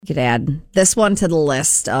You could add this one to the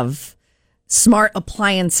list of smart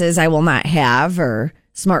appliances I will not have or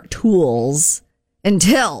smart tools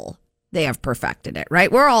until they have perfected it,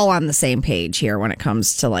 right? We're all on the same page here when it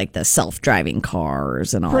comes to like the self-driving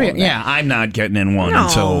cars and all of that. Yeah, I'm not getting in one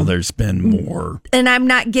until there's been more. And I'm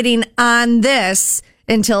not getting on this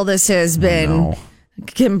until this has been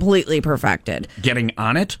completely perfected. Getting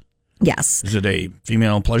on it? Yes. Is it a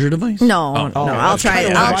female pleasure device? No, I'll try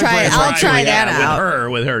that out.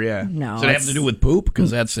 With her, yeah. No, Does it have to do with poop? Because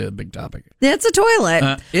that's a big topic. It's a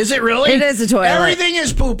toilet. Is it really? It is a toilet. Everything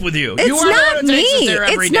is poop with you. It's You are not me.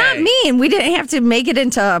 It's not me. And we didn't have to make it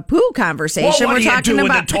into a poo conversation. Well, what We're do you do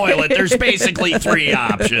about with the toilet? There's basically three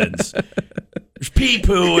options. There's pee,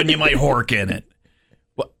 poo, and you might hork in it.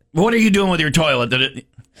 What are you doing with your toilet?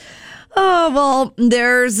 Oh, well,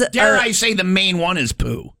 there's... Dare I say the main one is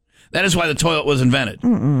poo. That is why the toilet was invented.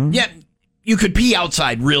 Yeah, you could pee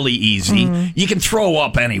outside really easy. You can throw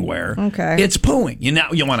up anywhere. Okay. It's pooing.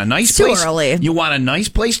 You want a nice Too place. early. You want a nice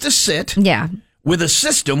place to sit. Yeah. With a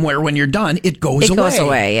system where when you're done, it goes away. It goes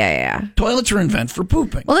away, yeah. Toilets are invented for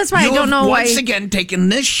pooping. Well, that's why I don't know why... once again taken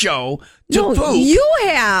this show to poop. You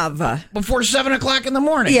have. Before 7 o'clock in the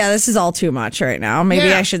morning. Yeah, this is all too much right now.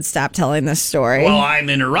 Maybe I should stop telling this story. Well, I'm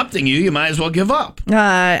interrupting you. You might as well give up.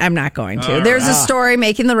 I'm not going to. All There's right. a story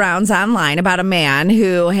making the rounds online about a man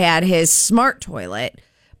who had his smart toilet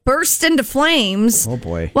burst into flames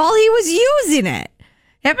while he was using it.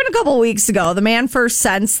 Happened a couple weeks ago. The man first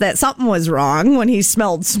sensed that something was wrong when he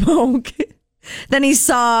smelled smoke. Then he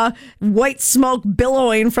saw white smoke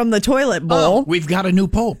billowing from the toilet bowl. Oh, we've got a new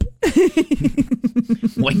pope.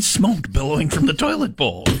 White smoke billowing from the toilet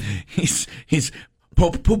bowl. He's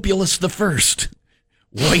Pope Populus the First.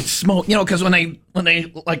 White smoke, because when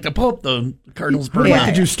they like the Pope, the cardinals burn. We have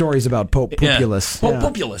to do stories about Pope Populus. Pope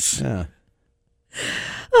Populus. Yeah.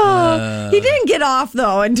 He didn't get off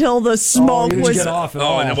though until the smoke was. Get off at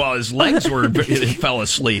all. Well, his legs fell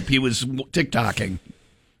asleep. He was tick-tocking.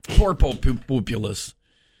 Poor Pope Populus.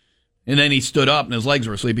 And then he stood up and his legs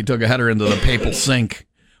were asleep. He took a header into the papal sink.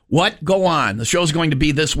 What? Go on. The show's going to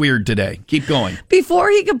be this weird today. Keep going. Before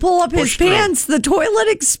he could pull up his pants, the toilet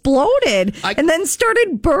exploded and then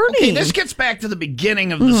started burning. Okay, this gets back to the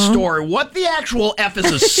beginning of the story. What the actual F is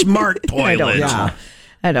a smart toilet?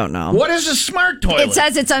 I don't know. What is a smart toilet? It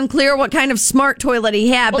says it's unclear what kind of smart toilet he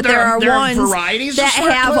had, but there are ones that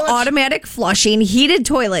have automatic flushing, heated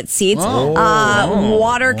toilet seats,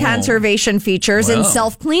 water conservation features, and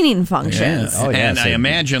self-cleaning functions. Yeah. And I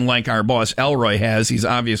imagine, like our boss Elroy has, he's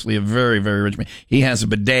obviously a very, very rich man. He has a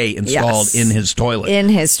bidet installed in his toilet. In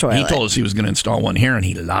his toilet. He told us he was going to install one here, and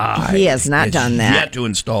he lied. He has not done that. Yet to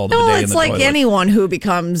install the bidet in the toilet. It's like anyone who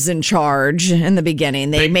becomes in charge in the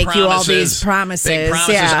beginning. They make you all these promises. Big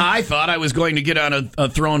promises. I thought I was going to get on a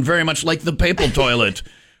throne very much like the papal toilet.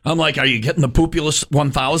 I'm like, are you getting the Populus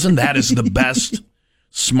 1000? That is the best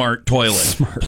smart toilet.